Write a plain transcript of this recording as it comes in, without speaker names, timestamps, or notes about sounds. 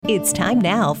It's time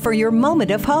now for your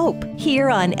moment of hope here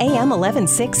on AM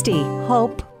 1160.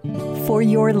 Hope for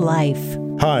your life.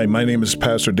 Hi, my name is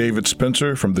Pastor David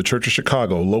Spencer from the Church of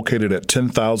Chicago, located at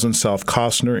 10,000 South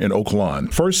Costner in Oak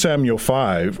Lawn. 1 Samuel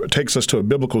 5 takes us to a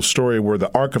biblical story where the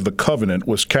Ark of the Covenant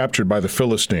was captured by the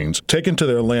Philistines, taken to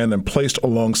their land and placed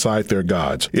alongside their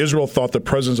gods. Israel thought the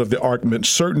presence of the Ark meant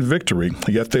certain victory,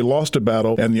 yet they lost a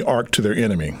battle and the Ark to their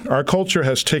enemy. Our culture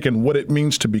has taken what it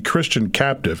means to be Christian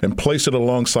captive and placed it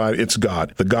alongside its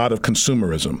God, the God of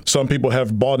consumerism. Some people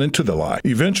have bought into the lie.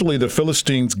 Eventually, the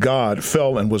Philistines' God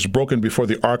fell and was broken before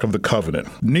the Ark of the Covenant.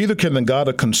 Neither can the God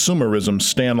of consumerism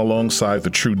stand alongside the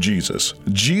true Jesus.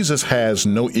 Jesus has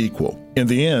no equal. In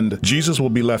the end, Jesus will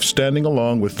be left standing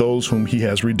along with those whom he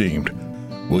has redeemed.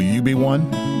 Will you be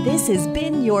one? This has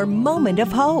been your moment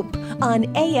of hope on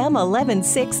AM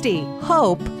 1160.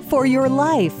 Hope for your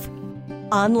life.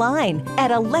 Online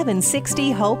at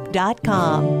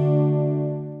 1160hope.com.